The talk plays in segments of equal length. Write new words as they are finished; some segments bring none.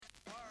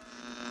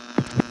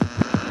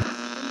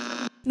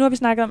Nu har vi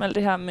snakket om alt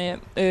det her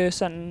med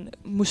sådan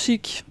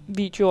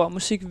musikvideoer,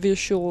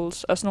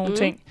 musikvisuals og sådan nogle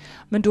ting.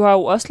 Men du har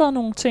jo også lavet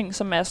nogle ting,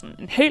 som er sådan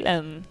en helt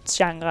anden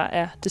genre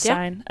af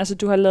design. Ja. Altså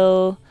du har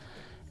lavet,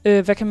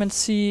 hvad kan man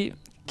sige...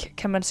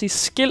 Kan man sige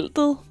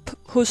skiltet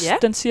hos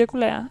den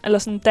cirkulære? Eller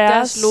sådan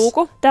deres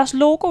logo. Deres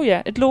logo,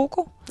 ja. Et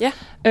logo. Ja.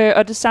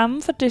 Og det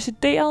samme for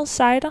deciderede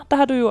sider. Der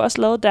har du jo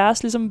også lavet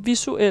deres ligesom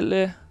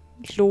visuelle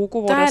logo,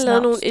 hvor der har jeg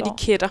lavet nogle står.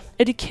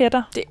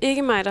 etiketter. Det er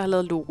ikke mig, der har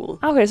lavet logoet.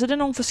 Okay, så det er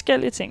nogle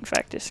forskellige ting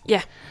faktisk.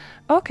 Ja.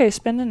 Okay,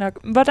 spændende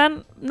nok. Hvordan,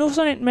 nu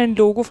sådan en med en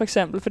logo for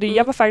eksempel, fordi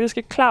jeg var faktisk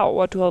ikke klar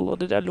over, at du havde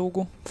lavet det der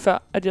logo, før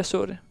at jeg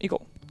så det i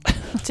går.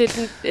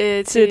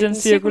 til den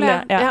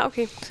cirkulære? Ja,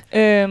 okay.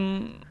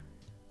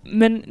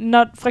 Men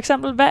når, for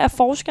eksempel, hvad er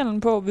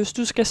forskellen på, hvis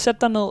du skal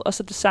sætte dig ned og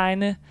så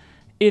designe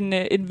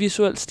en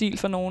visuel stil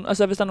for nogen, og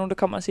så hvis der er nogen, der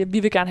kommer og siger, vi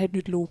vil gerne have et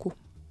nyt logo?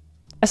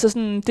 Altså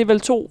sådan, det er vel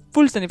 2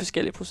 fuldstændig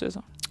forskellige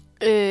processer?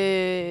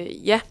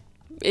 Ja,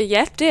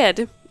 det er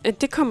det.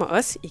 Det kommer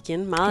også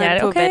igen meget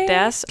an på, hvad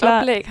deres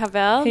oplæg har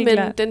været. Helt men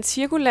klart. Den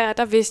cirkulære,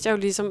 der vidste jeg jo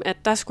ligesom, at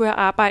der skulle jeg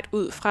arbejde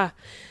ud fra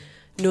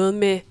noget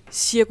med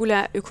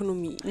cirkulær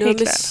økonomi, noget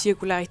med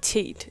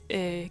cirkularitet,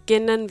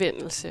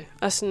 genanvendelse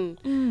og sådan...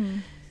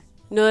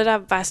 Noget, der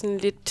var sådan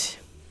lidt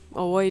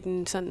over i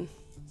den sådan,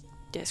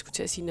 jeg skulle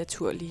til at sige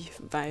naturlige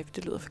vibe,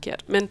 det lyder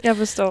forkert. Men, jeg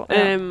forstår,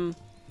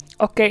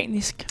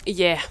 organisk.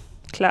 Ja.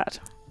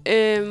 Klart.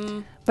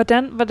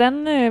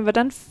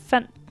 Hvordan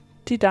fandt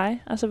de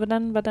dig? Altså,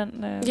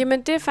 hvordan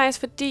Jamen, det er faktisk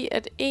fordi,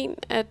 at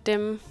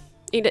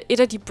et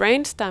af de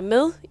brands, der er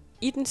med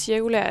i den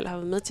cirkulære, eller har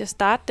været med til at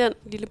starte den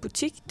lille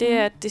butik, det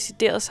er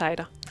deciderede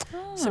sider,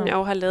 som jeg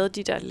jo har lavet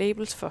de der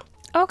labels for.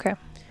 Okay.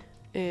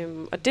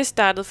 Og det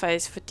startede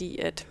faktisk, fordi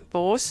at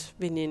vores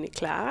veninde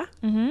Clara,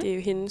 det er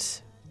jo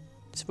hendes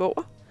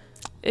svoger,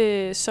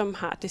 som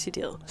har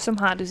decideret. Som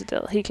har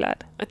decideret, helt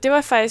klart. Og det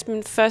var faktisk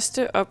min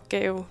første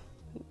opgave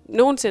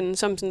nogensinde,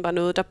 som sådan var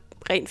noget, der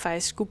rent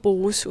faktisk skulle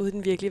bruges ude i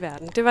den virkelige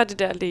verden. Det var det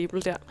der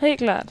label der. Helt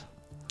klart.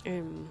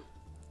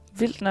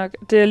 Vildt nok.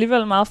 Det er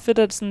alligevel meget fedt,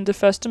 at sådan det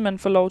første, man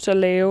får lov til at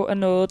lave, er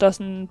noget, der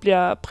sådan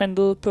bliver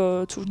printet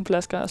på 1000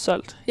 flasker og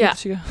solgt i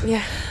butikker.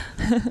 Ja.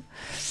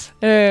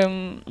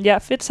 Ja,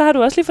 fedt. Så har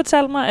du også lige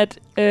fortalt mig,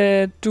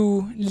 at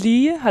du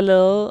lige har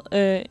lavet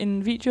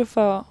en video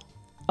for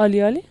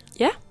Olli.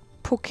 Ja.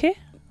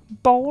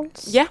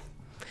 Pokéballs. Ja.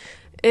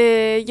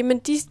 Jamen,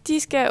 de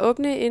skal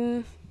åbne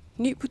en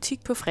ny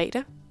butik på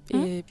fredag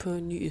på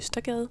Ny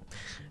Østergade.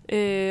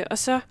 Og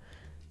så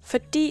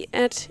fordi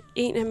at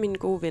en af mine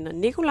gode venner,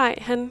 Nikolaj,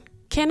 han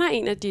kender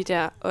en af de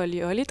der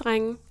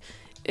Olli-drenge,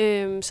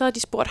 så havde de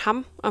spurgt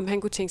ham, om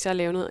han kunne tænke sig at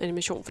lave noget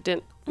animation for den.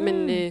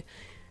 Men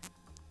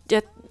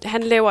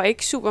han laver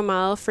ikke super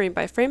meget frame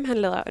by frame, han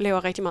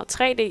laver rigtig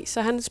meget 3D,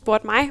 så han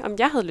spurgte mig, om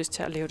jeg havde lyst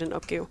til at lave den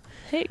opgave.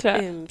 Helt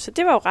klart. Så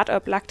det var jo ret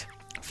oplagt.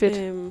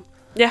 Fedt.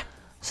 Ja,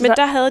 så men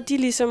der havde de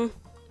ligesom,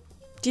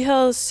 de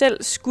havde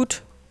selv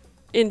skudt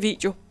en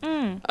video,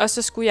 og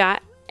så skulle jeg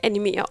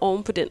animere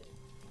oven på den.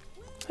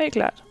 Helt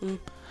klart.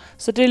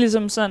 Så det er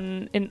ligesom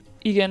sådan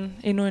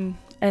endnu en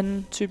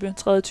anden type,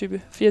 tredje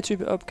type, fjerde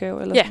type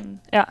opgave? Eller sådan.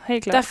 Ja,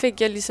 helt klart. Der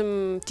fik jeg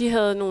ligesom, de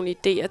havde nogle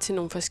idéer til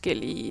nogle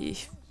forskellige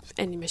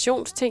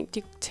animationsting,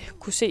 de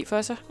kunne se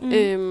for sig.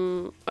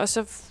 Og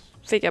så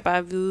fik jeg bare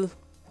at vide,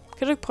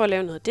 kan du ikke prøve at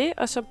lave noget af det,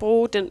 og så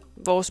bruge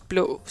vores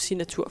blå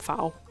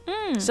signaturfarve.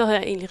 Så havde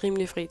jeg egentlig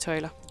rimelig frie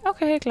tøjler.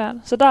 Okay, helt klart.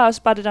 Så der er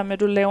også bare det der med, at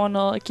du laver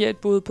noget og giver et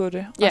bud på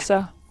det. Ja. Og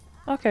så,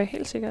 okay,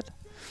 helt sikkert.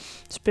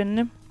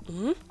 Spændende.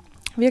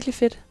 Virkelig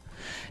fedt.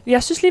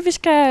 Jeg synes lige, vi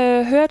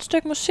skal høre et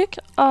stykke musik,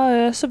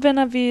 og så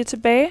vender vi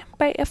tilbage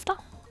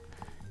bagefter.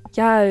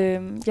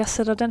 Jeg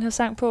sætter den her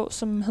sang på,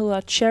 som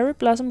hedder Cherry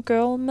Blossom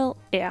Girl med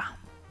Air.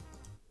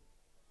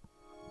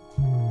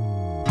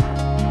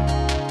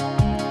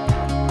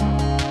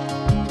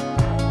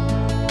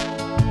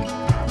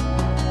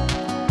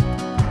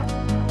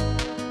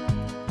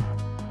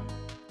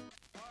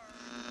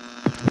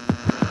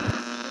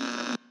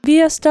 Vi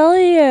er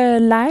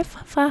stadig live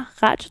fra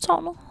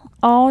Radiotårnet,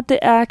 og det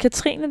er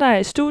Katrine, der er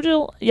i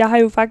studiet. Jeg har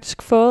jo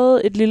faktisk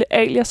fået et lille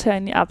alias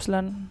herinde i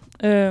Absalon,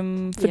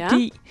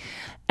 fordi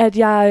at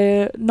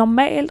jeg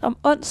normalt om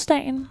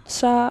onsdagen,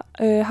 så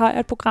har jeg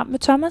et program med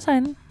Thomas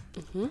herinde,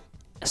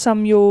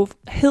 som jo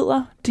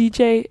hedder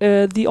DJ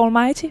The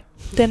Almighty,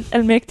 den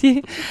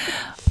almægtige.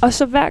 Og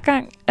så hver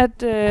gang,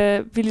 at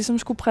vi ligesom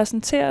skulle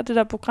præsentere det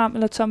der program,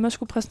 eller Thomas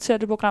skulle præsentere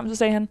det program, så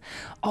sagde han,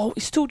 i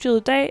studiet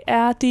i dag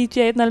er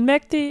DJ Den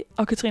Almægtige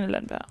og Katrine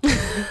Landberg.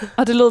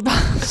 Og det lød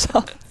bare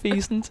så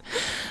fæsent.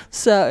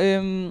 Så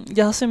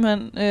jeg har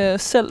simpelthen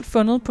selv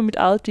fundet på mit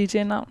eget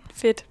DJ-navn.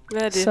 Fedt.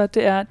 Hvad er det? Så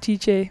det er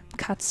DJ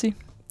Katsi.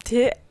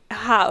 Det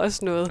har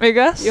også noget.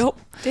 Ikke også? Jo,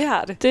 det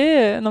har det. Det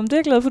er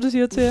jeg glad for, at du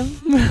siger til ham.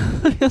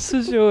 Jeg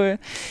synes jo,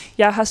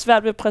 jeg har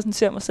svært ved at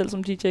præsentere mig selv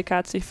som DJ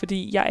Katsi,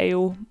 fordi jeg er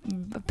jo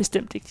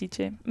bestemt ikke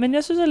DJ. Men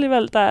jeg synes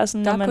alligevel, der er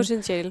sådan... Der er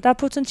potentiale. Der er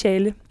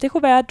potentiale. Det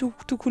kunne være, at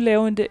du kunne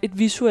lave et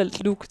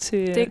visuelt look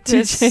til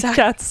DJ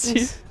Katsi.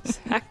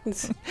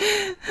 Sagtens.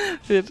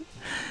 Fedt.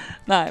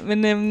 Nej,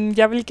 men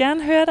jeg vil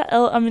gerne høre dig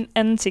ad om en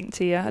anden ting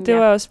til jer. Og det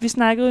var også, vi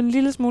snakkede en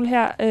lille smule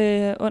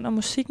her under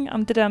musikken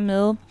om det der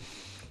med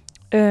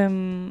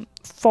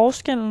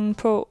forskellen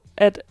på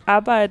at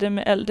arbejde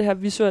med alt det her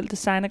visuelt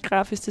design og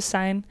grafisk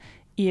design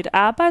i et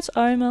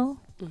arbejdsøje med,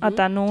 og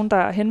der er nogen,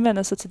 der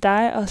henvender sig til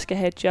dig og skal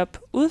have et job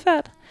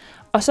udført.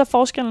 Og så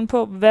forskellen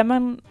på,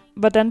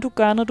 hvordan du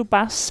gør, når du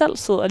bare selv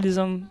sidder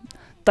ligesom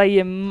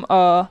derhjemme,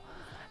 og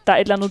der er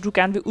et eller andet, du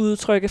gerne vil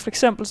udtrykke. For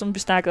eksempel, som vi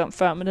snakkede om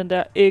før, med den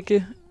der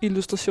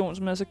ægge-illustration,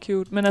 som er så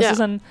cute. Men altså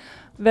sådan,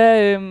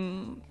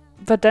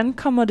 hvordan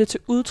kommer det til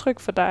udtryk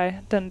for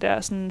dig, den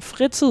der sådan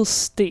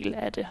fritidsdel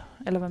af det?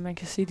 Eller hvad man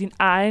kan sige, din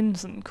egen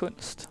sådan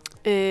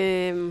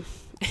jeg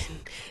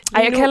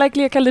kan heller ikke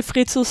lide at kalde det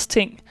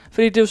fritidsting.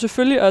 Fordi det er jo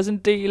selvfølgelig også en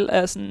del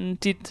af sådan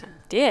dit...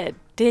 Det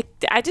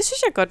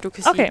synes jeg godt, du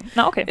kan sige.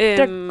 Okay.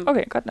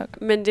 Okay, godt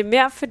nok. Men det er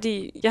mere,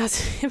 fordi jeg har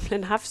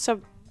simpelthen haft så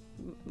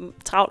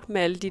travlt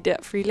med alle de der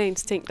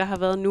freelance-ting, der har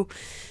været nu.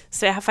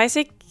 Så jeg har faktisk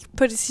ikke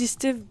på det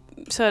sidste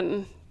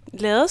sådan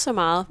lavet så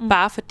meget,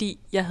 bare fordi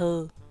jeg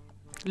havde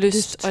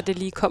lyst, og det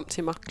lige kom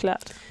til mig.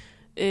 Klart.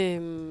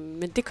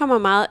 Men det kommer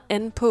meget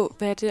an på,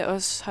 hvad det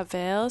også har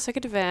været. Så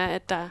kan det være,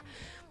 at der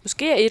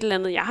måske er et eller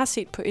andet, jeg har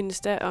set på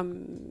Insta om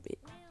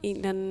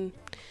et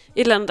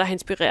eller andet, der har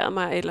inspireret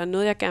mig, eller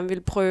noget, jeg gerne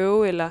vil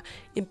prøve, eller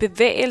en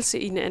bevægelse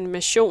i en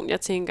animation,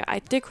 jeg tænker,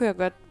 det kunne jeg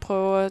godt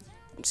prøve at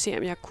se,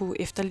 om jeg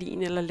kunne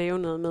efterligne, eller lave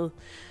noget med.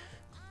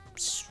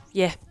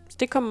 Ja,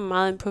 det kommer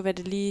meget ind på, hvad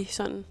det lige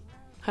sådan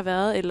har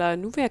været, eller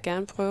nu vil jeg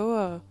gerne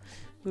prøve at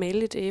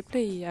male et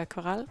æble i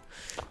akvarel,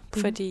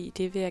 fordi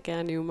det vil jeg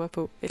gerne øve mig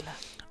på, eller...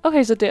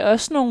 Okay, så det er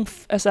også nogle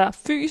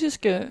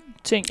fysiske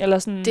ting, eller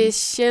sådan... Det er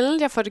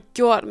sjældent, jeg får det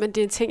gjort, men det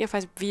er en ting, jeg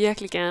faktisk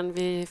virkelig gerne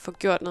vil få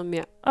gjort noget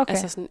mere. Okay.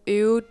 Altså sådan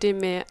øve det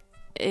med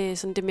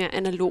sådan det mere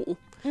analoge.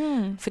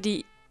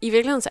 Fordi i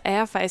virkeligheden, så er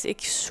jeg faktisk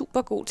ikke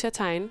super god til at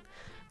tegne.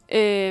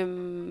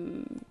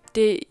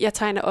 Jeg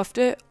tegner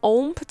ofte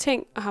oven på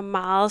ting, og har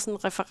meget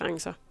sådan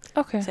referencer.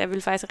 Okay. Så jeg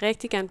vil faktisk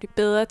rigtig gerne blive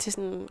bedre til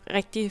sådan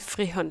rigtig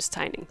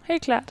frihåndstegning.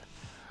 Helt klart.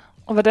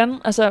 Og hvordan,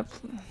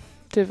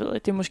 det ved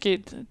jeg, det er måske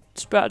et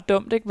spørg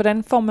dumt, ikke?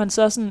 Hvordan får man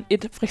så sådan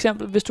for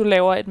eksempel, hvis du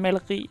laver et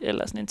maleri,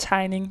 eller sådan en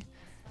tegning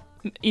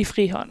i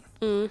frihånd,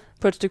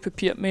 på et stykke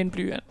papir med en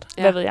blyant,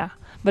 hvad ved jeg?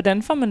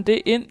 Hvordan får man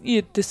det ind i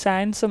et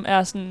design, som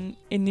er sådan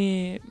inde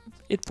i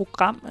et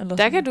program? Eller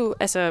der kan du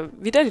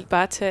vitterligt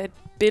bare tage et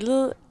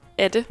billede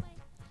af det,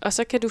 og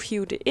så kan du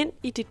hive det ind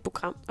i dit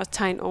program, og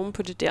tegne oven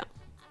på det der.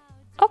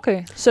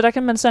 Okay. Så der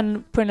kan man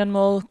sådan på en eller anden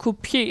måde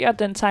kopiere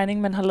den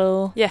tegning, man har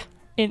lavet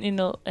ind i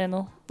noget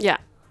andet? Ja.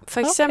 For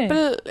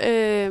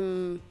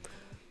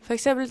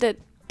eksempel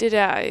det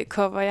der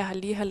cover, jeg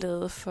lige har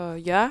lavet for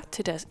Jør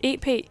til deres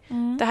EP,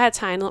 der har jeg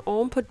tegnet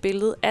oven på et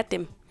billede af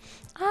dem.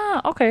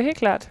 Okay, helt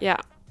klart. Ja,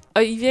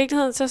 og i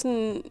virkeligheden så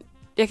sådan,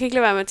 jeg kan ikke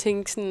lade være med at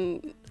tænke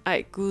sådan,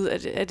 ej gud,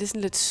 er det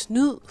sådan lidt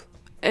snyd?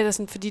 Eller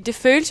sådan, fordi det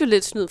føles jo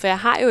lidt snyd, for jeg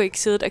har jo ikke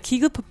siddet og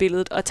kigget på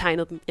billedet og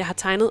tegnet dem. Jeg har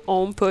tegnet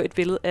oven på et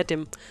billede af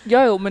dem.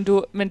 Jo, men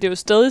det er jo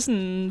stadig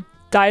sådan...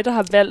 dig, der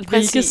har valgt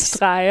hvilke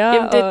streger.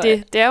 Jamen,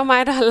 det er jo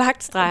mig, der har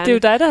lagt stregerne. Det er jo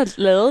dig, der har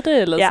lavet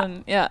det, eller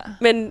sådan. Ja.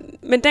 Men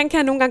den kan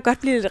jeg nogle gange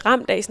godt blive lidt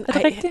ramt af. Sådan, er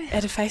det rigtigt? Er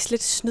det faktisk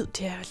lidt snyd,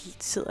 det jeg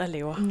sidder og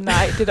laver?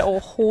 Nej, det er da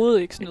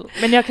overhovedet ikke snyd.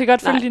 Men jeg kan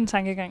godt følge din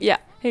tankegang. Ja.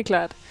 Helt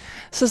klart.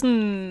 Så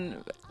sådan,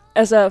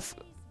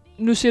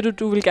 nu siger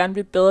du vil gerne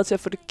blive bedre til at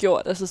få det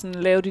gjort, altså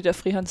sådan lave de der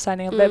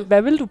frihåndstegninger.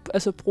 Hvad vil du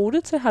bruge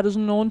det til? Har du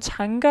sådan nogle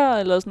tanker,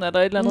 eller sådan, er der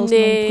et eller andet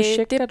sådan nogle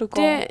projekter, du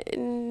går?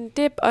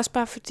 Det er også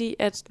bare fordi,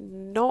 at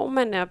når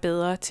man er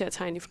bedre til at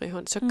tegne i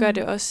frihånd, så gør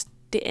det også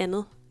det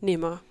andet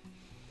nemmere.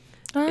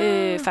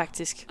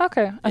 Faktisk.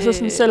 Okay, altså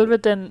sådan selve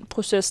den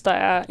proces, der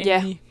er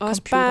inde i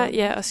også computeren.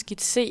 bare at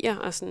skitsere,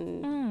 og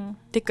sådan,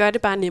 det gør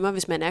det bare nemmere,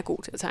 hvis man er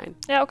god til at tegne.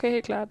 Ja, okay,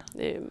 helt klart.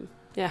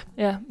 Ja.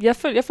 Jeg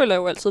føler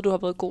jo altid, at du har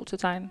været god til at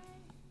tegne.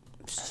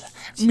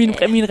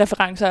 Mine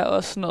referencer er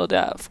også noget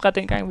der fra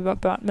dengang vi var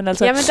børn, men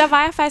altså jamen der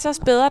var jeg faktisk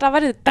også bedre. Der var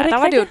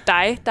det jo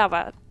dig, der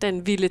var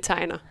den vilde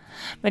tegner.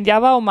 Men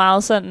jeg var jo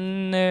meget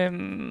sådan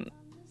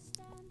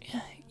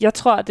jeg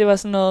tror at det var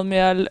sådan noget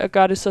med at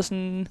gøre det så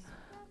sådan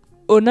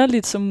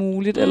underligt som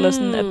muligt, eller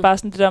sådan at bare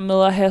sådan det der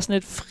med at have sådan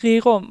et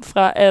frirum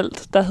fra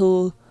alt der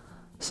hed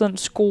sådan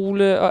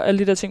skole og alle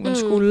de der ting man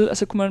skulle,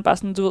 altså kunne man bare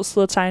sådan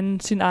sidde og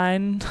tegne sin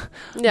egen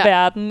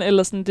verden,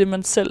 eller sådan det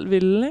man selv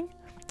ville, ikke?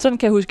 Sådan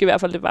kan jeg huske i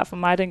hvert fald, det var for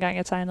mig, dengang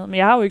jeg tegnede. Men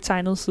jeg har jo ikke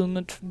tegnet, siden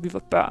at vi var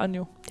børn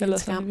jo. Det er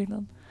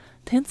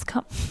en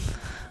skam.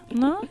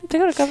 Nå, det kan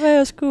da godt være, at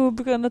jeg skulle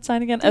begynde at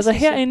tegne igen. Altså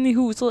herinde i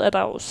huset er der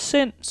jo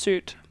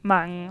sindssygt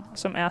mange,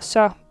 som er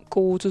så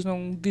gode til sådan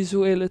nogle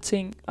visuelle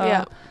ting.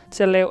 Og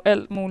til at lave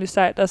alt muligt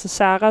sejt. Altså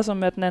Sara,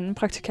 som er den anden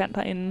praktikant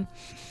herinde.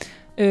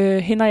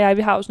 Hende og jeg,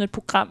 vi har jo sådan et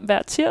program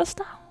hver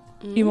tirsdag.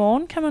 I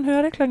morgen kan man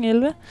høre det kl.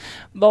 11,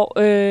 hvor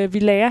vi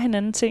lærer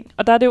hinanden ting.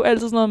 Og der er det jo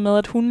altid sådan noget med,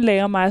 at hun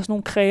lærer mig sådan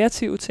nogle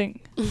kreative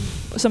ting,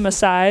 som er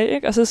seje,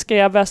 ikke? Og så skal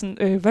jeg være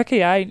sådan, hvad kan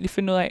jeg egentlig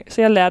finde ud af?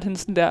 Så jeg lærte hende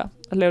sådan der,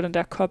 at lave den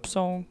der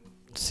cop-song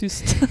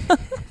sidst.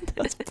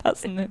 Bare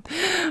sådan en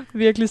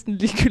virkelig sådan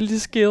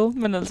ligegyldig skill.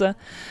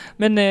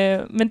 Men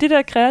de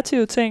der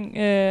kreative ting,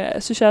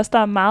 synes jeg også, der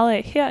er meget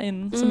af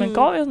herinde. Så man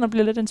går jo sådan og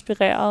bliver lidt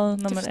inspireret,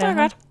 når man er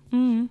her. Godt.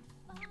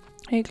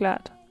 Helt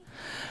klart.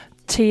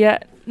 Thea,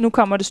 nu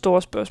kommer det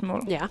store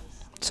spørgsmål,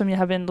 som jeg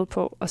har ventet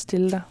på at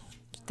stille dig.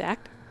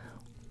 Stærkt.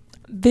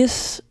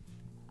 Hvis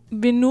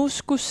vi nu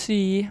skulle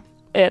sige,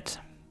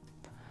 at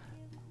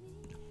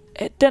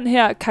den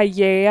her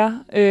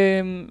karriere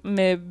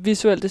med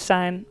visuel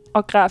design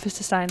og grafisk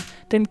design,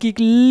 den gik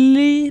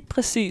lige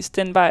præcis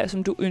den vej,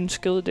 som du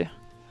ønskede det.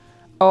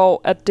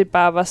 Og at det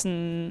bare var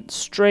sådan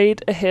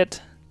straight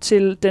ahead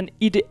til den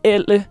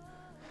ideelle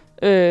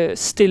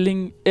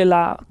stilling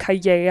eller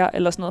karriere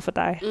eller sådan noget for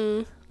dig.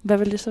 Hvad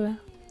vil det så være?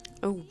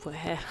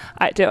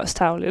 Ej, det er også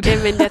tarveligt.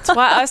 Men jeg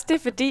tror også, det er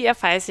fordi, jeg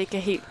faktisk ikke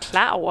er helt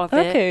klar over,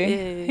 hvad...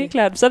 Okay, helt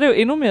klart. Så er det jo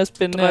endnu mere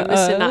spændende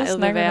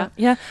drømmescenariet vil være.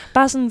 Ja,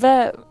 bare sådan,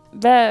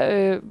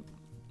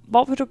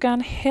 hvor vil du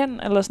gerne hen?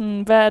 Eller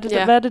sådan, hvad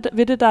er det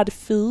ved det, der er det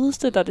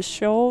fedeste, der er det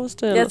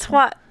sjoveste? Jeg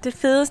tror, det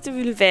fedeste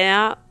ville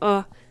være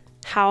at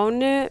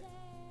havne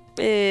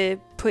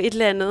på et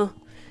eller andet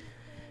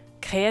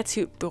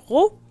kreativt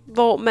bureau,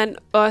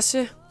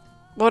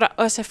 hvor der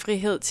også er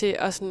frihed til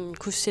at sådan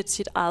kunne sætte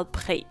sit eget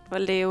præg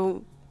og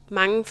lave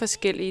mange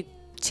forskellige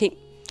ting.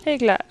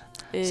 Helt klart.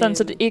 Sådan,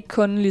 så det ikke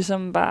kun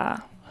ligesom bare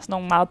sådan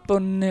nogle meget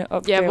bundne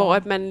opgaver. Ja, hvor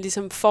at man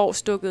ligesom får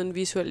stukket en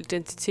visuel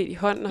identitet i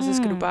hånden, og så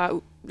skal du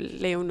bare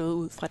lave noget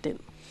ud fra den.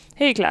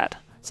 Helt klart.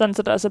 Sådan,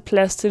 så der er også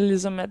plads til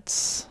ligesom,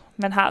 at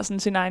man har sådan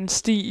sin egen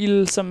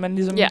stil, som man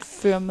ligesom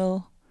fører med.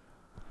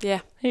 Ja.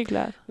 Helt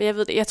klart. Men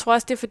jeg tror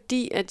også, det er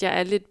fordi, at jeg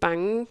er lidt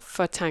bange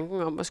for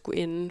tanken om at skulle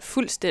ende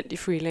fuldstændig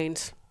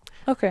freelance.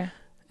 Okay.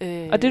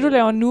 Og det, du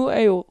laver nu, er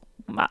jo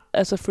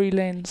altså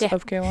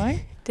freelance-opgaver,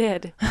 ikke? Det er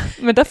det.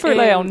 Men der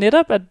føler jeg jo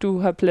netop, at du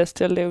har plads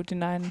til at lave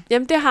din egen.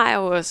 Jamen, det har jeg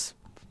jo også.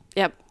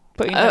 Ja.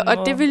 På en eller anden måde.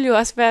 Og det vil jo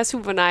også være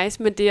super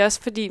nice, men det er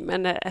også fordi,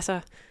 man er, altså,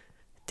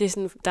 det er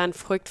sådan, der er en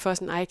frygt for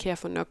sådan, kan jeg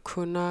få nok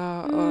kunder?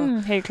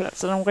 Og helt klart.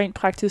 Så der er nogle rent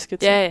praktiske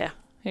ting. Ja.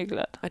 Helt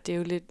klart. Og det er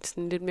jo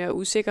lidt mere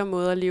usikker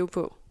måde at leve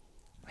på.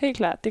 Helt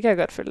klart. Det kan jeg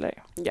godt følge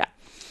af. Ja.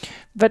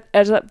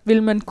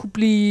 Vil man kunne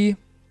blive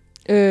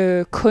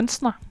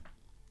kunstner?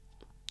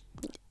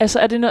 Altså,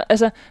 er det noget,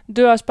 altså, det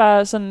er også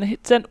bare sådan,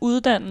 den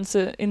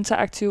uddannelse,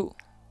 interaktiv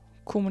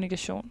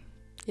kommunikation.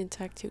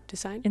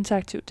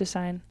 Interaktivt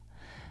design.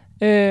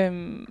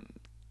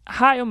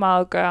 Har jo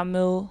meget at gøre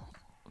med,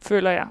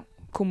 føler jeg,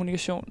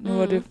 kommunikation. Nu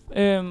var det.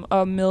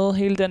 Og med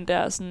hele den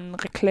der sådan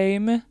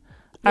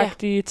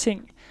reklame-agtige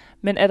ting.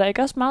 Men er der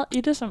ikke også meget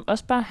i det, som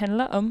også bare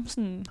handler om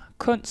sådan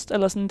kunst?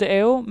 Eller sådan, det er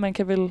jo, man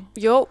kan vel...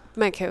 Jo,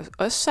 man kan jo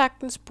også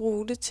sagtens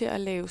bruge det til at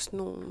lave sådan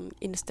nogle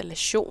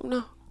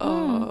installationer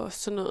og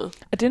sådan noget.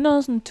 Er det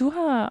noget, sådan, du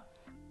har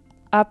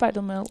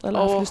arbejdet med?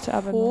 Eller har lyst til at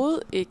arbejde med?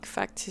 Overhovedet ikke,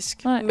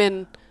 faktisk.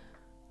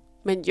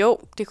 Men jo,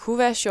 det kunne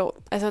være sjovt.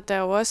 Altså, det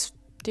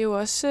er jo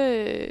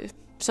også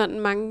sådan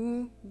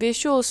mange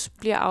visuals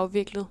bliver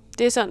afviklet.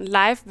 Det er sådan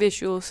live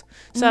visuals.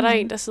 Så er der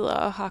en, der sidder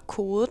og har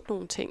kodet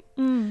nogle ting.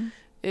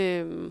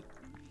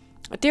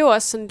 Og det er jo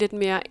også sådan lidt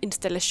mere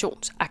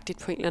installationsagtigt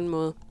på en eller anden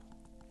måde.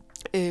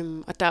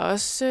 Og der er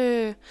også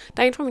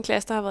der er en fra min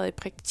klasse, der har været i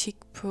praktik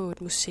på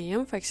et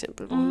museum for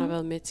eksempel, hvor hun har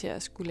været med til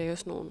at skulle lave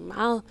sådan nogle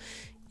meget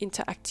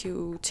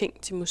interaktive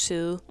ting til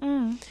museet.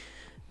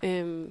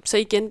 Så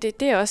igen,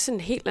 det er også en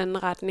helt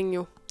anden retning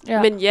jo.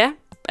 Ja. Men ja,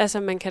 altså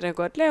man kan da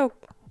godt lave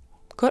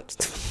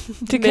kunst.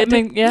 Det kan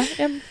man, ja.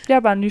 Jamen, jeg er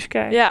bare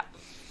nysgerrig. Ja.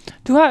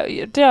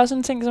 Det er også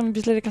en ting, som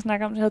vi slet ikke kan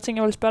snakke om. Jeg havde tænkt,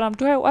 jeg ville spørge dig om.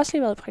 Du har jo også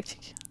lige været i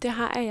praktik. Det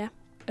har jeg, ja.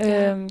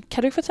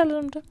 Kan du ikke fortælle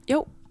lidt om det?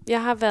 Jo,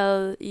 jeg har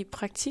været i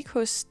praktik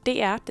hos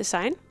DR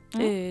Design.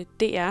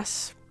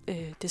 DR's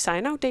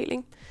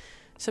designafdeling,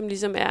 som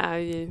ligesom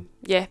er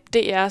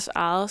DR's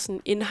eget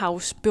sådan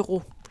in-house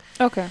bureau.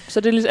 Okay,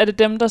 så det er det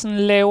dem, der sådan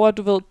laver,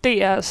 du ved,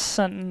 DR's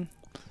sådan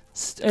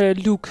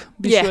look,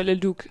 visuelle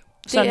look,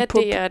 sådan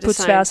det er på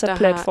tværs af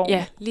platformen.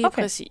 Ja, lige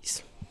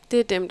præcis. Det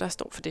er dem, der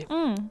står for det.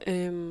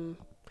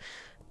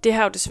 Det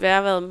har jo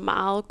desværre været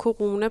meget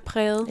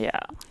coronapræget,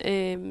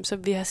 så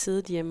vi har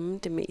siddet hjemme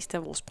det meste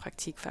af vores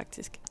praktik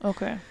faktisk.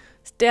 Okay.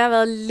 Så det har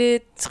været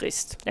lidt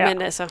trist,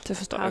 men altså, det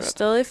forstår jeg har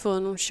stadig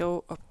fået nogle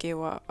sjove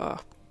opgaver, og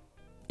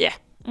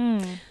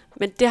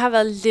men det har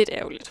været lidt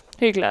ærgerligt.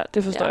 Helt klart,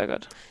 det forstår jeg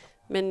godt.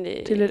 Men,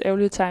 det er lidt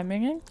ærgerlig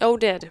timing, ikke? Jo,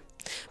 det er det.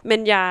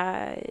 Men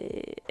jeg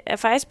er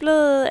faktisk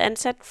blevet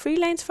ansat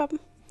freelance for dem.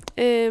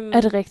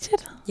 Er det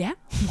rigtigt? Ja.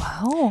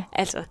 Wow.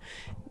 Altså,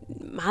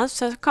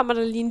 så kommer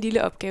der lige en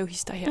lille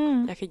opgavehister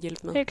her, jeg kan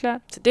hjælpe med. Helt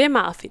klart. Så det er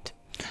meget fedt.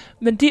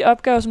 Men de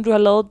opgaver, som du har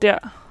lavet der,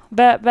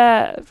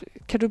 hvad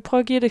kan du prøve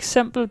at give et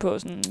eksempel på?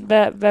 Sådan,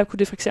 hvad kunne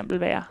det for eksempel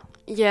være?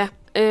 Ja,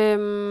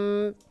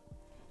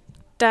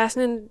 der er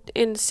sådan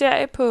en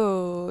serie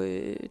på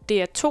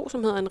DR2,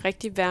 som hedder En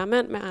rigtig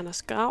værmand med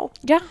Anders Grav.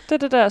 Ja,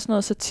 det der sådan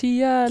noget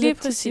satire. Lige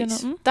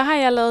præcis. Der har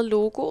jeg lavet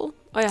logoet,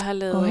 og jeg har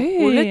lavet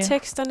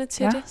rulleteksterne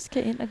til det.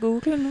 Skal ind og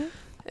google nu?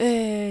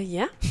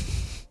 Ja.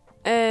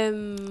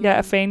 Jeg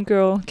er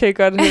fangirl, kan I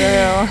godt høre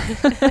herovre.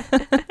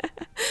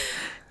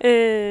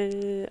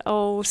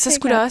 Og så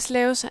skulle der også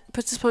laves, på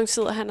et tidspunkt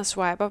sidder han og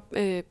swiper,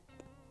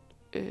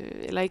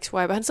 eller ikke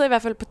swiper, han sidder i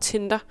hvert fald på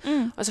Tinder,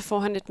 og så får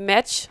han et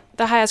match.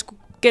 Der har jeg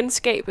skulle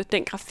genskabe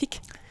den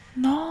grafik.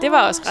 Det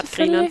var også ret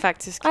grineren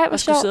faktisk. Ej, og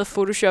skulle sidde og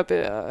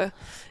photoshoppe og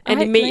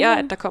animere,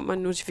 at der kommer en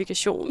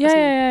notifikation.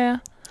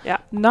 Ja.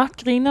 Nå,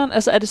 grineren.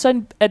 Altså,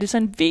 er det så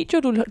en video,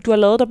 du har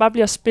lavet, der bare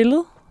bliver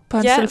spillet på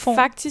hans telefon?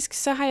 Ja, faktisk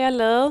så har jeg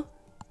lavet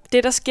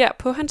det, der sker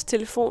på hans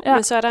telefon.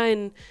 Men så er der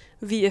en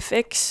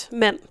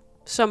VFX-mand,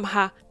 som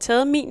har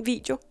taget min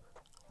video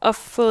og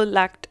fået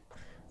lagt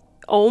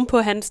oven på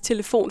hans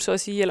telefon, så at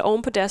sige, eller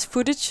oven på deres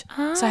footage.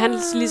 Så han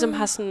ligesom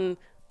har sådan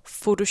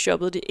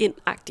photoshoppet det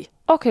ind-agtigt.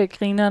 Okay,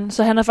 grineren.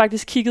 Så han har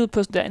faktisk kigget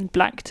på en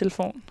blank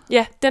telefon?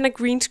 Ja, den er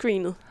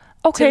greenscreenet.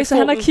 Okay, telefonen. Så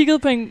han har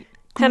kigget på en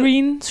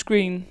green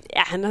screen?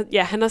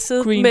 Ja, han har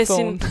siddet med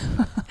sin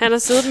han har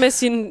siddet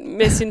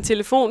med sin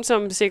telefon,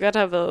 som sikkert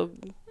har været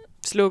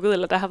slukket,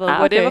 eller der har været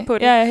whatever på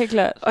den. Ja, helt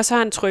klart. Og så har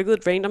han trykket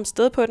et random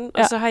sted på den,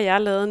 og så har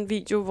jeg lavet en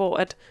video, hvor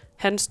at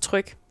hans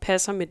tryk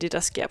passer med det, der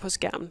sker på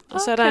skærmen. Og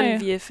så er der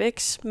en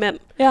VFX-mand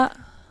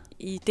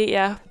i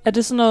DR. Er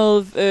det sådan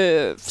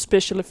noget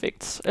special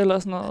effects, eller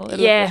sådan noget?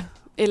 Eller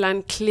eller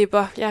en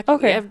klipper. Jeg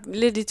er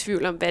lidt i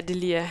tvivl om, hvad det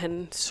lige er,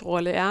 hans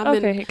rolle er.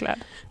 Okay, men helt klart.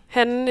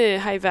 Han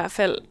har i hvert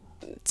fald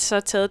så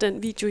taget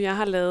den video, jeg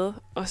har lavet,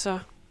 og så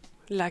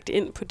lagt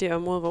ind på det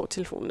område, hvor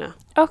telefonen er.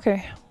 Okay.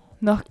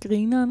 Nå,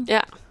 grineren. Ja.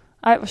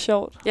 Ej, hvor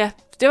sjovt. Ja,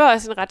 det var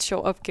også en ret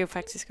sjov opgave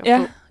faktisk at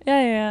få.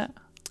 Ja.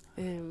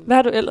 Hvad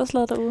har du ellers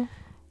lavet derude?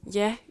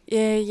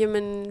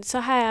 Jamen, så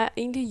har jeg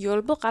egentlig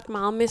hjulpet ret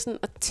meget med sådan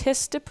at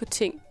teste på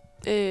ting.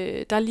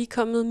 Der er lige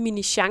kommet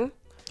mini-chang.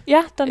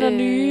 Ja, den der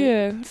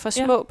nye... for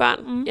små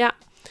børn. Ja.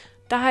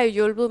 Der har jeg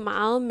hjulpet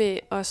meget med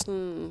at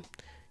sådan,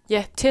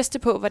 teste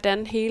på,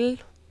 hvordan hele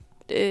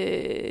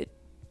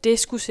det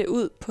skulle se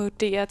ud på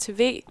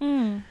DRTV.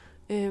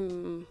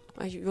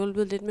 Og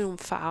hjulpet lidt med nogle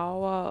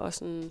farver og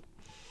sådan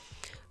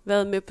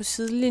været med på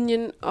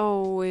sidelinjen.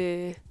 Og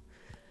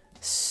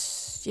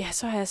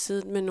så har jeg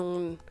siddet med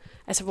nogle...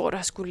 Altså, hvor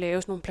der skulle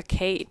laves nogle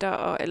plakater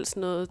og alt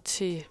sådan noget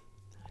til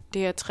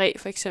DR3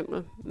 for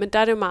eksempel. Men der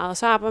er det jo meget,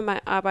 så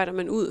arbejder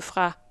man ud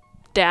fra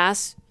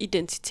deres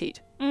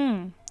identitet.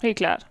 Helt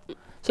klart.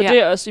 Så det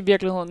er også i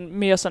virkeligheden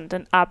mere sådan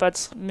den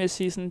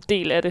arbejdsmæssige sådan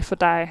del af det for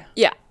dig?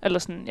 Ja. Eller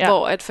sådan,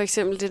 Hvor at for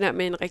eksempel det der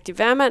med en rigtig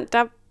værmand,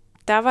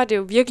 der var det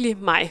jo virkelig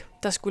mig,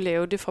 der skulle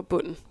lave det fra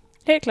bunden.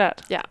 Helt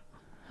klart. Ja.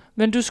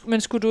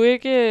 Men skulle du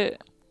ikke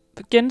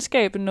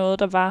genskabe noget,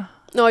 der var...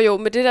 Nå jo,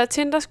 med det der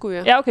Tinder skulle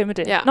jeg. Ja, okay med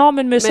det. Ja. Nå,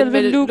 men med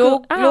selve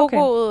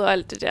logoet og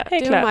alt det der.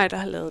 Helt det var mig, der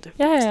har lavet det.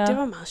 Ja. Det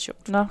var meget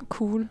sjovt. Nå,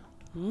 cool.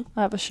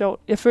 Nej, hvor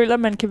sjovt. Jeg føler, at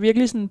man kan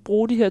virkelig sådan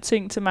bruge de her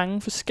ting til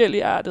mange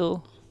forskellige artede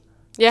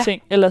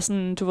ting. Eller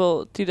sådan, du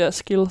ved, de der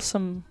skills,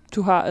 som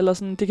du har. Eller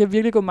sådan, det kan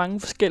virkelig gå mange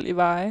forskellige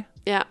veje.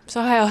 Ja,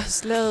 så har jeg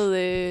også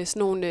lavet sådan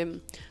nogle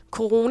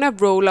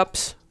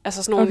corona-roll-ups.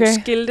 Altså sådan nogle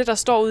skilte, der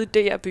står ude i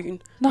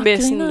DR-byen.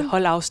 Med sådan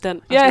hold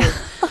afstand. Og sådan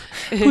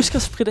noget. Husk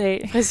at spritte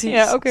af. Præcis.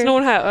 Ja, okay. Sådan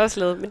nogle har jeg også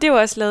lavet. Men det er jo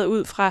også lavet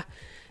ud fra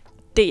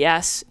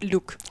DR's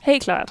look.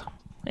 Helt klart.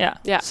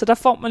 Ja. Så der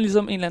får man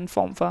ligesom en eller anden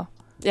form for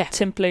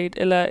template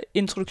eller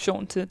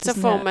introduktion til så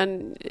får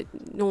man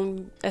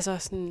nogle, altså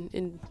sådan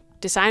en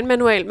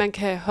designmanual, man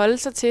kan holde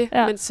sig til,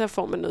 men så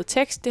får man noget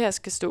tekst, det her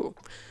skal stå.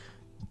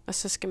 Og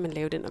så skal man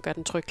lave den og gøre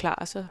den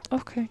trykklar. Så.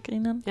 Okay,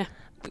 grineren. Ja.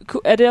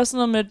 Er det også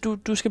noget med,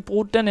 at du skal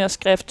bruge den her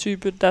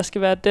skrifttype, der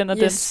skal være den og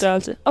den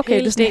størrelse? Okay,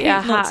 det er sådan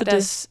helt ned til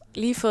det.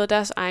 Lige fået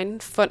deres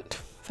egen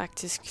fond,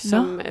 faktisk,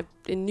 som er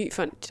en ny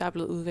fond, der er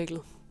blevet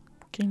udviklet.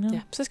 Grineren.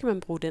 Ja, så skal man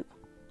bruge den.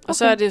 Og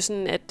så er det jo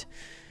sådan, at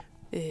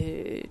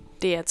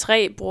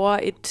DR3 bruger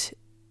et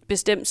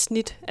bestemt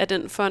snit af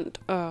den fond,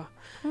 og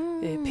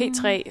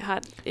P3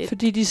 har et...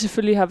 Fordi de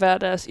selvfølgelig har hver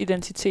deres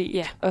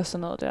identitet og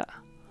sådan noget der.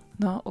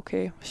 Nå,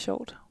 okay,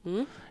 sjovt.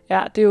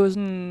 Ja, det er jo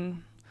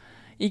sådan...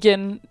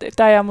 Igen,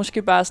 der er jeg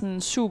måske bare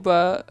sådan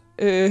super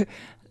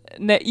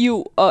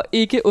naiv og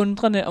ikke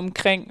undrende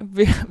omkring,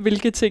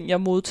 hvilke ting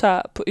jeg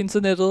modtager på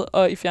internettet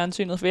og i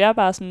fjernsynet. For jeg er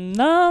bare sådan,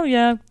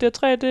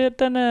 DR3, det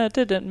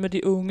er den med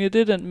de unge,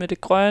 det er den med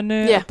det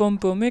grønne, og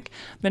bum, ikke?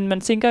 Men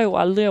man tænker jo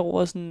aldrig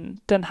over, sådan,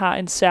 den har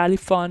en særlig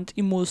font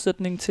i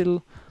modsætning til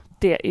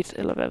DR1,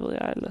 eller hvad ved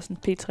jeg, eller sådan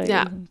P3.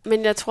 Ja,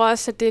 men jeg tror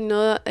også, at det er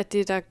noget af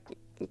det, der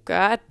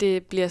gør, at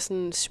det bliver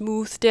sådan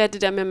smooth. Det er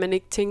det der med, at man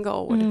ikke tænker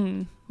over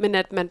det. Men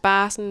at man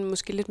bare sådan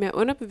måske lidt mere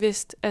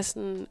underbevidst er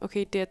sådan,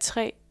 okay, DR3,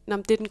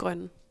 det er den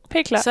grønne.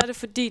 Helt klart. Så er det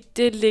fordi,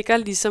 det ligger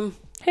ligesom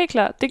helt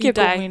klart, det giver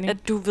dig, god mening.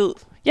 at du ved.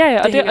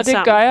 Ja, og det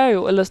gør jeg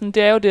jo. Eller sådan,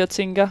 det er jo det, jeg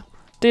tænker.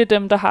 Det er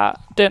dem, der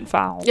har den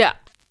farve. Ja.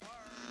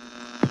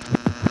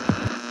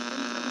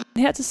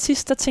 Her til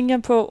sidst, der tænker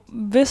jeg på,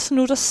 hvis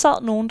nu der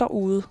sad nogen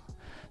derude,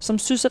 som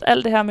synes, at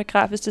alt det her med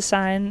grafisk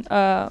design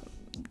og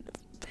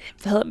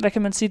hvad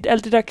kan man sige,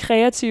 alt det der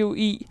kreative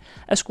i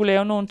at skulle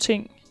lave nogle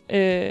ting,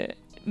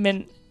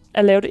 men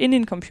at lave det ind i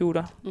en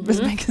computer,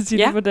 hvis man kan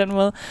sige det på den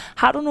måde.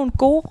 Har du nogle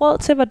gode råd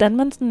til, hvordan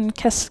man sådan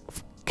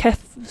kan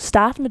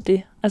starte med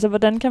det? Altså,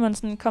 hvordan kan man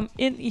sådan komme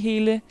ind i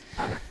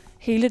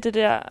hele det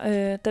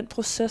der, den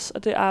proces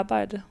og det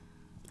arbejde?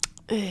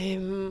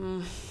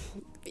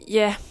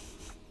 Ja,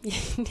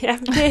 ja,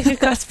 det er et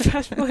godt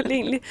spørgsmål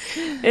egentlig.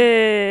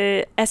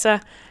 Altså,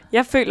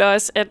 jeg føler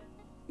også, at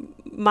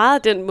meget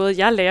af den måde,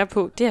 jeg lærer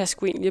på, det er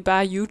sgu egentlig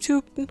bare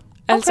YouTube'en.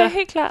 Altså, okay,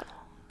 helt klart.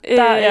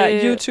 Der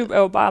er YouTube er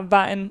jo bare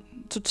vejen,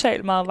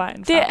 totalt meget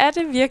vejen fra. Det er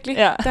det virkelig.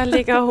 Ja. Der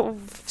ligger jo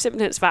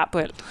simpelthen svar på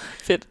alt.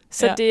 Fedt.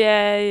 Så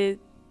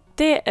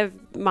det er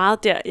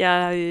meget der,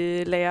 jeg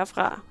lærer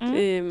fra.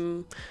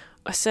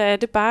 Og så er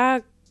det bare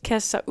at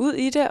kaste sig ud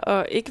i det,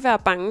 og ikke være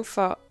bange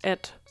for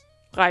at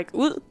række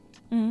ud.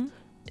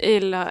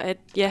 Eller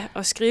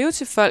at skrive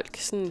til folk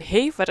sådan,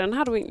 hey, hvordan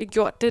har du egentlig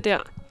gjort det der?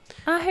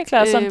 Helt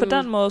klart. Sådan på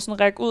den måde, sådan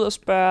række ud og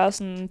spørge,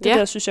 sådan, det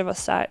der synes jeg var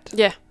sejt.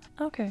 Ja.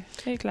 Okay,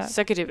 helt klart.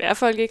 Så kan det være, at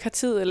folk ikke har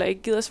tid, eller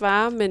ikke gider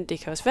svare, men det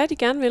kan også være, at de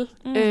gerne vil.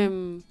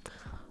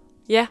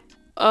 Ja,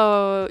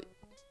 og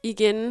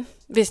igen,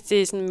 hvis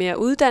det er sådan mere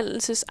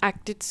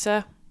uddannelsesagtigt,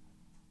 så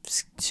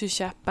synes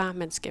jeg bare,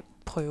 man skal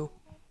prøve.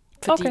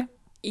 Fordi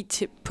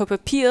på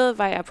papiret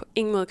var jeg på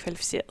ingen måde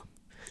kvalificeret.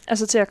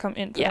 Altså til at komme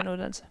ind på en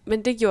uddannelse?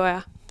 Men det gjorde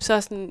jeg.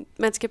 Så sådan,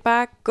 man skal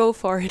bare go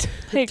for it.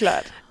 Helt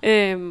klart.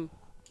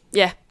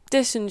 Ja,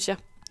 det synes jeg.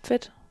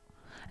 Fedt.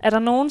 Er der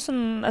nogen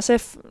sådan,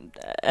 altså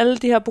alle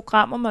de her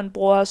programmer, man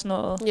bruger og sådan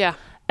noget,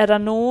 er der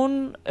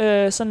nogen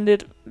sådan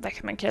lidt, hvad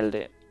kan man kalde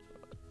det,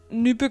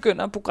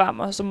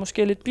 nybegynderprogrammer, som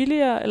måske er lidt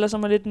billigere, eller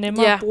som er lidt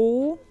nemmere at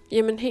bruge?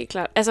 Jamen helt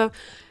klart. Altså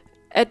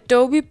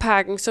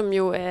Adobe-pakken, som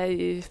jo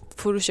er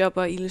Photoshop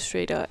og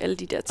Illustrator og alle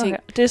de der ting.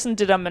 Okay. Det er sådan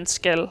det, der man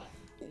skal.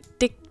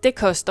 Det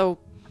koster jo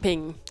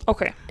penge.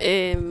 Okay.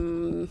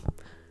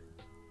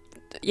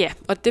 Ja,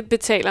 og det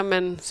betaler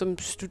man som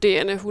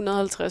studerende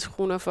 150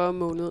 kroner for om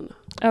måneden.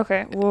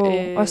 Okay,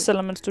 wow. Også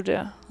selvom man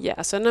studerer? Ja,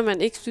 og så når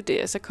man ikke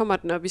studerer, så kommer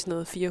den op i sådan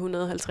noget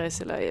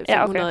 450 eller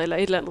 500 eller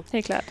et eller andet.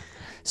 Helt klart.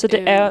 Så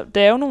det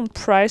er jo nogle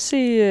pricey...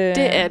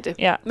 Det er det.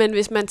 Ja. Men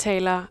hvis man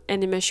taler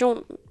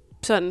animation,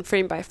 sådan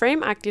frame by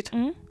frame-agtigt,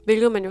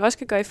 hvilket man jo også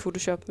kan gøre i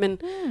Photoshop, men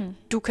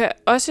du kan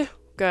også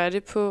gøre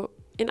det på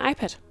en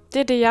iPad. Det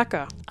er det, jeg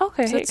gør.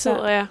 Okay, så helt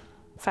klart. jeg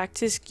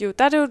faktisk jo,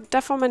 der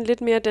får man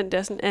lidt mere den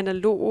der sådan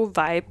analoge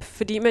vibe,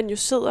 fordi man jo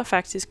sidder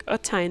faktisk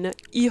og tegner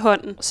i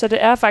hånden. Så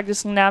det er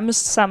faktisk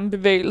nærmest samme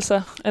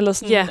bevægelser, eller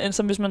sådan,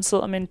 som hvis man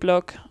sidder med en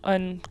blok og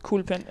en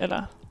kuglepen,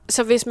 eller...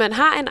 Så hvis man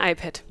har en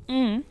iPad,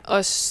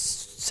 og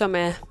som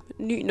er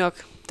ny nok,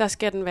 der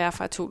skal den være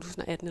fra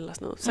 2018 eller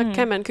sådan noget, så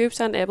kan man købe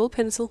sig en Apple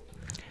Pencil.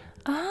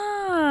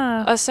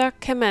 Og så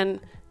kan man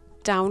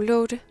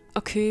downloade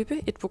og købe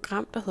et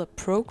program, der hedder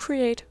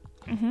Procreate,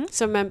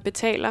 som man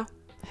betaler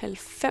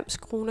 90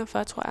 kroner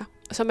for, tror jeg,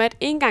 som er et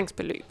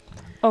engangsbeløb.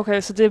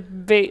 Okay, så det er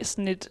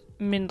væsentligt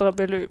mindre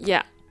beløb.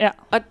 Ja.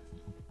 Og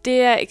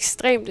det er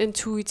ekstremt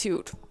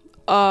intuitivt,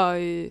 og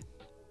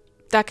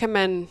der kan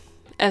man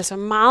altså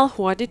meget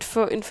hurtigt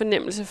få en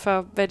fornemmelse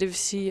for, hvad det vil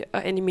sige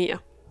at animere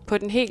på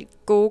den helt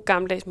gode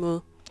gammeldags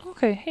måde.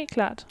 Okay, helt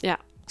klart. Ja.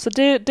 Så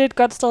det er et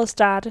godt sted at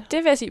starte. Det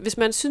vil jeg sige, hvis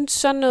man synes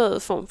sådan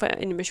noget form for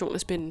animation er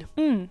spændende.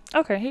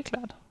 Okay, helt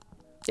klart.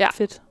 Ja.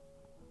 Fedt.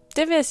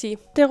 Det vil jeg sige.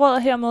 Det råd er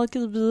hermed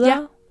givet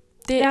videre.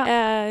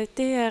 Ja,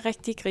 det er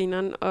rigtig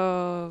grineren,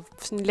 og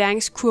sådan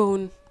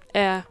læringskurven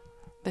er,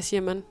 hvad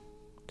siger man?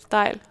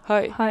 Stejl,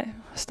 høj.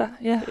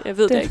 Ja. Jeg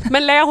ved det ikke.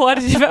 Man lærer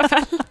hurtigt i hvert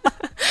fald.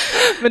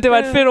 Men det var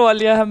et fedt ord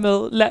lige at have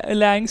med.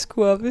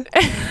 Læringskurve.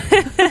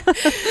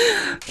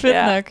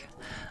 Fedt nok.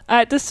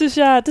 Ej, det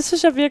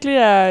synes jeg virkelig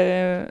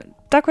er...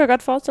 der kunne jeg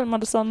godt forestille mig,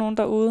 at der sad nogen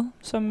derude,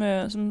 som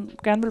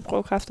gerne vil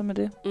prøve kræfter med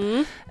det.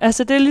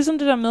 Altså, det er ligesom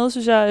det der med,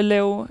 synes jeg, at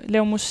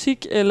lave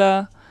musik,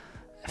 eller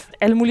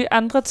alle mulige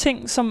andre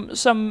ting,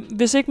 som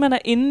hvis ikke man er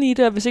inde i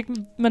det, og hvis ikke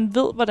man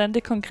ved, hvordan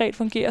det konkret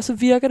fungerer, så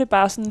virker det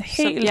bare sådan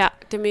helt...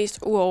 det mest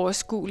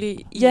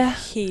uoverskuelige i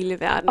hele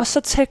verden. Og så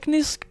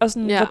teknisk, og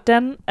sådan,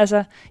 hvordan...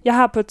 Altså, jeg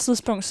har på et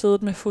tidspunkt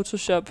siddet med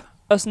Photoshop,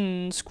 og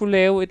sådan skulle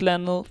lave et eller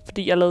andet,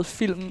 fordi jeg lavede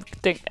film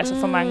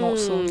for mange år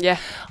siden.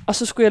 Og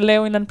så skulle jeg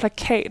lave en eller anden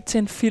plakat til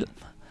en film.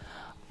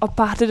 Og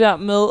bare det der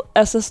med,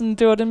 altså sådan,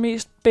 det var det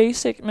mest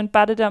basic, men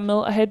bare det der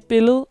med at have et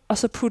billede, og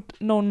så putte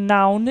nogle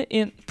navne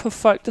ind på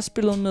folk, der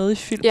spillede med i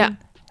filmen.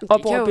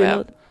 Op over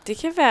billedet. Det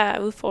kan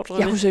være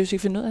udfordrende. Jeg kunne seriøst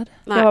ikke finde ud af det.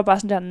 Nej. Jeg var bare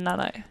sådan der,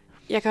 nej.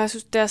 Jeg kan også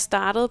huske, da jeg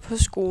startede på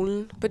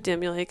skolen på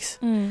DMX,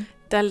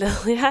 der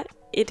lavede jeg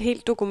et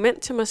helt dokument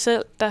til mig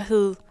selv, der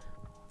hed,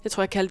 jeg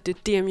tror jeg kaldte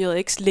det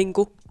DMX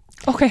Lingo.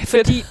 Okay,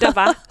 fedt. Fordi der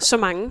var så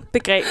mange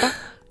begreber,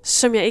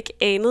 som jeg ikke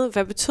anede,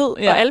 hvad betød.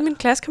 Og alle mine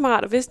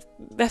klassekammerater vidste,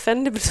 hvad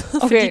fanden det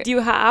betød, fordi de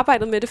jo har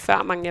arbejdet med det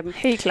før, mange af dem.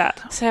 Helt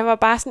klart. Så jeg var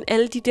bare sådan,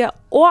 alle de der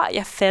ord,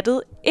 jeg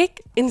fattede ikke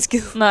en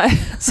skid. Nej.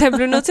 Så jeg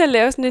blev nødt til at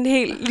lave sådan en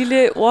helt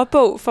lille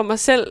ordbog for mig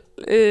selv.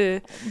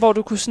 Hvor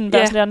du kunne sådan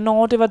være sådan der,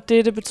 når det var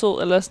det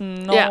betød, eller sådan,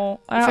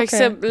 når... For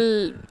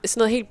eksempel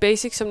sådan noget helt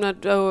basic, som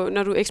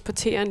når du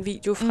eksporterer en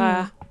video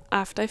fra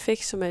After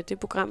Effects, som er det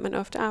program, man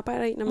ofte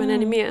arbejder i, når man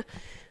animerer,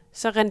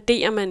 så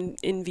renderer man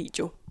en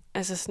video.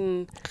 Altså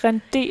sådan...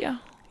 Rendere?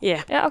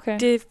 Ja, okay.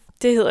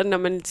 Det hedder det, når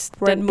man...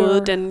 Den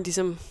måde, den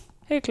ligesom...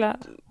 Helt klart.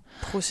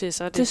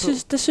 Processer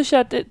det det synes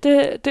jeg,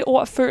 det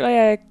ord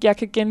føler jeg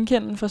kan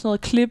genkende fra sådan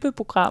noget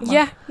klippeprogrammer.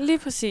 Ja, lige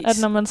præcis. At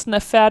når man sådan er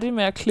færdig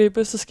med at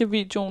klippe, så skal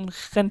videoen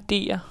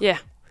rendere. Ja,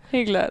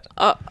 helt klart.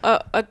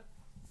 Og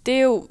det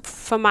er jo,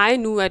 for mig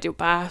nu er det jo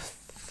bare,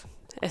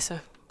 altså,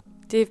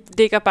 det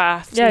ligger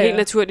bare helt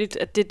naturligt,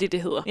 at det er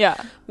det hedder. Ja.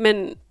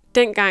 Men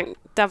dengang,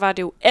 der var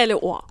det jo alle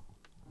ord,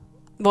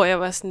 hvor jeg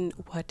var sådan,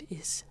 what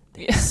is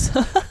this?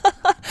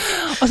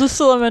 Og så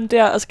sidder man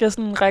der og skal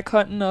sådan række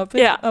hånden op,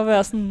 ikke? Og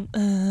være sådan,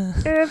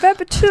 hvad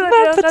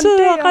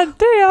betyder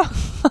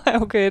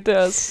rendere? Okay, det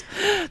er også,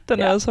 den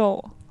er også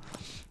hård.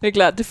 Det er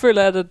klart, det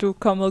føler jeg, at du er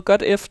kommet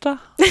godt efter.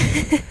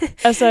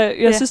 Altså,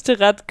 jeg synes,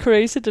 det er ret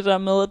crazy, det der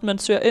med, at man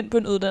søger ind på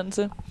en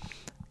uddannelse,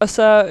 og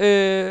så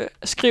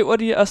skriver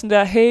de og sådan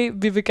der, hey,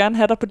 vi vil gerne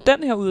have dig på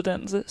den her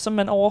uddannelse, som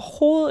man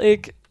overhovedet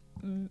ikke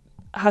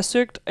har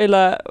søgt,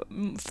 eller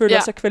føler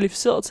sig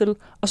kvalificeret til.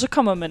 Og så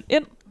kommer man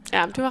ind.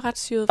 Ja, det var ret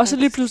syret. Og så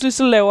lige pludselig,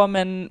 så laver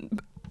man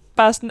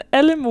bare sådan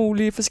alle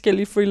mulige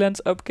forskellige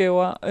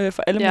freelance-opgaver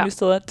for alle mulige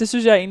steder. Det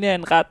synes jeg egentlig er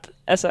en ret,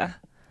 altså,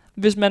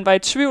 hvis man var i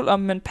tvivl om,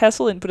 man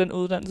passede ind på den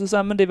uddannelse, så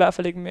er man det i hvert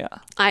fald ikke mere.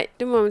 Nej,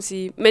 det må man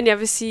sige. Men jeg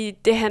vil sige,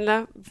 det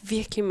handler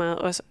virkelig meget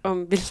også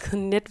om, hvilket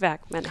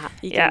netværk man har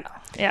igen.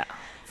 Ja.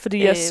 Fordi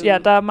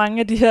der er mange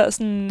af de her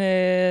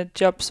sådan,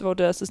 jobs, hvor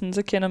det også er sådan,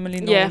 så kender man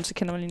lige nogen, så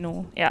kender man lige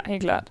nogen. Ja,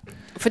 helt klart.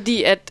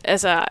 Fordi at,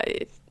 altså,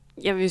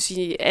 jeg vil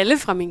sige, alle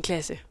fra min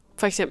klasse,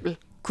 for eksempel,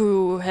 kunne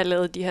jo have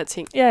lavet de her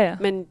ting. Ja.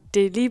 Men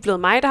det er lige blevet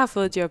mig, der har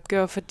fået de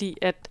opgaver, fordi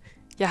at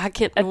jeg har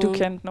kendt nogen. At du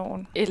kendte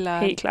nogen. Eller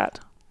helt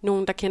klart.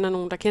 Nogen, der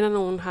kender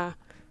nogen, har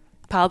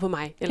peget på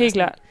mig. Eller helt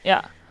sådan.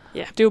 Klart,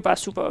 ja. Det er jo bare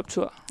super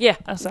optur. Ja,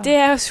 altså, det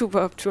er jo super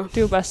optur. Det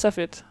er jo bare så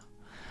fedt.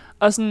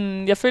 Og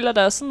sådan, jeg føler,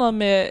 der er sådan noget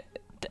med,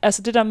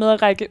 altså det der med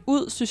at række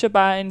ud, synes jeg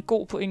bare er en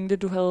god pointe,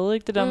 du havde,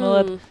 ikke? Det der med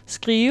at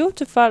skrive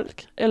til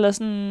folk, eller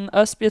sådan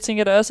også, jeg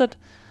tænker da også, at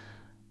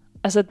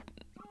altså,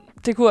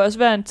 det kunne også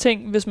være en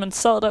ting, hvis man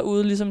sad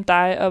derude ligesom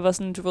dig, og var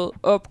sådan, du ved,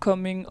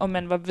 upcoming, og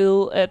man var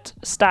ved at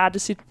starte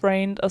sit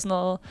brand og sådan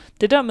noget.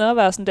 Det der med at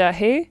være sådan der,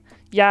 hey,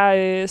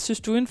 jeg synes,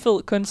 du er en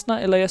fed kunstner,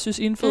 eller jeg synes,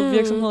 I er en fed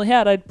virksomhed. Her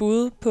er der et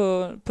bud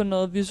på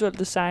noget visuelt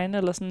design,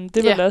 eller sådan.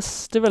 Det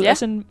er vel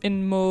også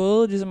en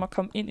måde ligesom at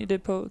komme ind i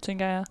det på,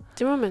 tænker jeg.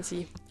 Det må man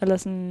sige. Eller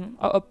sådan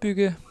at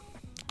opbygge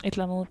et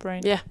eller andet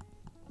brand. Ja.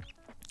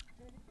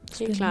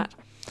 Helt klart.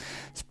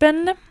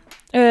 Spændende.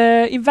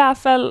 I hvert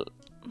fald,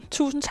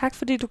 tusind tak,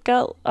 fordi du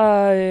gad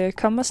at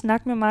komme og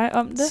snakke med mig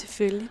om det.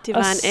 Selvfølgelig. Det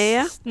var en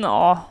ære.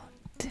 Nå,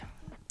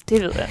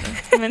 det ved jeg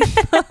ikke.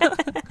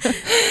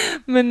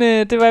 Men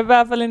det var i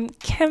hvert fald en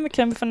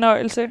kæmpe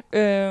fornøjelse,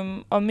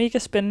 og mega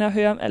spændende at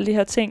høre om alle de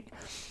her ting.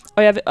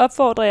 Og jeg vil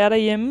opfordre jer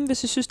derhjemme,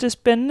 hvis I synes, det er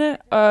spændende,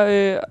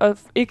 og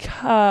ikke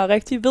har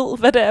rigtig ved,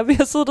 hvad det er, vi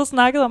har siddet og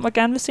snakket om, og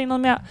gerne vil se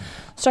noget mere,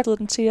 så hedder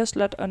den Thea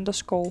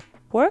Sloth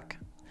 _work.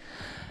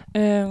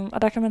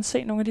 Og der kan man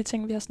se nogle af de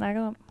ting, vi har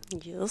snakket om.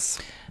 Yes.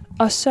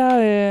 Og så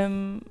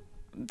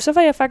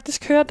vil jeg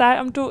faktisk høre dig,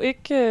 om du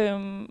ikke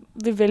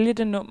vil vælge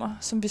det nummer,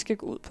 som vi skal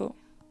gå ud på.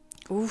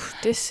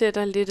 Det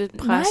sætter lidt et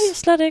pres. Nej,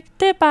 slet ikke.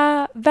 Det er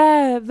bare,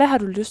 hvad har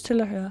du lyst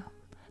til at høre?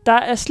 Der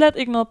er slet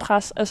ikke noget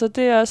pres. Altså,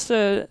 det er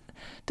også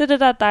det,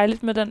 der er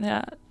dejligt med den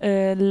her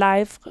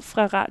live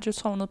fra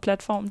Radiotårnet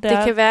platform. Det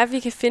kan være, at vi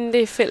kan finde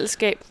det i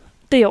fællesskab.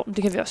 Det er jo,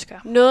 det kan vi også gøre.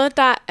 Noget,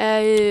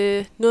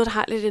 der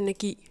har lidt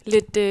energi.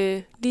 Lidt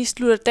lige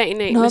slutter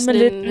dagen af noget med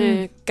sådan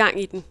en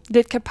gang i den.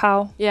 Lidt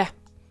kapav. Ja.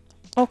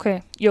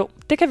 Okay, jo,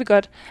 det kan vi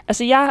godt.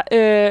 Altså, jeg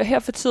her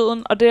for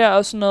tiden, og det er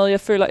også noget, jeg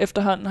føler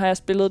efterhånden, har jeg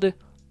spillet det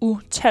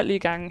utallige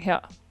gange her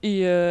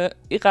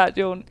i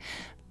radioen.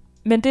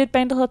 Men det er et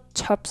band, der hedder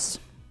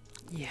Tops.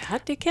 Ja,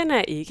 det kender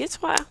jeg ikke,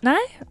 tror jeg.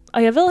 Nej,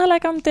 og jeg ved heller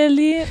ikke, om det er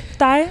lige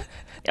dig.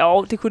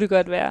 Jo, det kunne det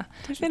godt være.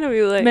 Det finder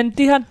vi ud af. Men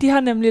de har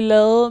nemlig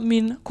lavet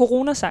min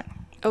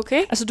coronasang.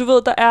 Okay. Altså, du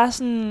ved, der er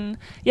sådan...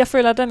 Jeg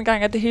føler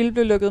dengang, at det hele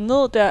blev lukket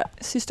ned der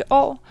sidste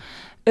år,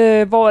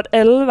 hvor at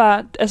alle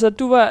var... Altså,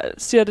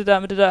 siger det der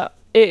med det der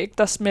æg,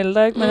 der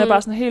smelter, ikke? Man er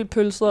bare sådan helt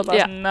pølset og bare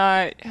sådan,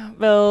 nej,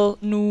 hvad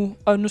nu?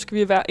 Og nu skal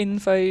vi være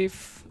indenfor i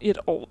et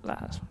år.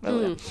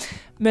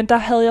 Men der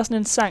havde jeg sådan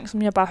en sang,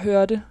 som jeg bare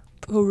hørte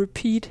på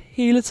repeat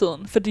hele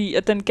tiden, fordi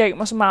at den gav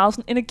mig så meget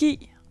sådan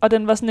energi, og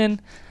den var sådan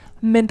en,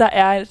 men der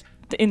er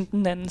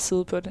den anden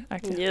side på det.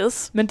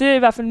 Yes. Men det er i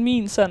hvert fald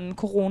min sådan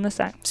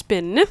coronasang.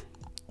 Spændende.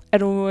 Er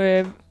du,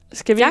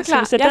 skal vi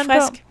sætte den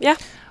frisk. På? Ja.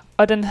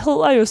 Og den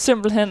hedder jo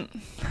simpelthen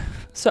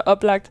så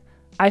oplagt,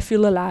 I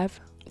Feel Alive.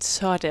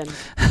 Sådan.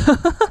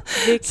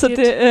 Så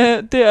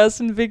det er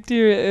også en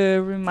vigtig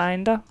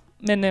reminder.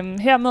 Men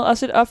hermed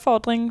også et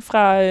opfordring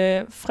fra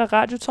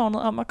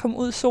Radiotårnet om at komme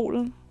ud i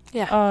solen.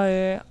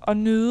 Ja. Og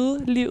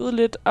nyde livet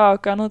lidt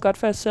og gøre noget godt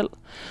for jer selv.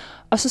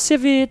 Og så siger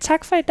vi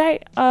tak for i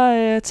dag,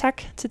 og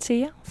tak til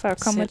Thea for at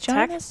komme og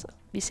join os.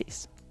 Vi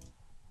ses.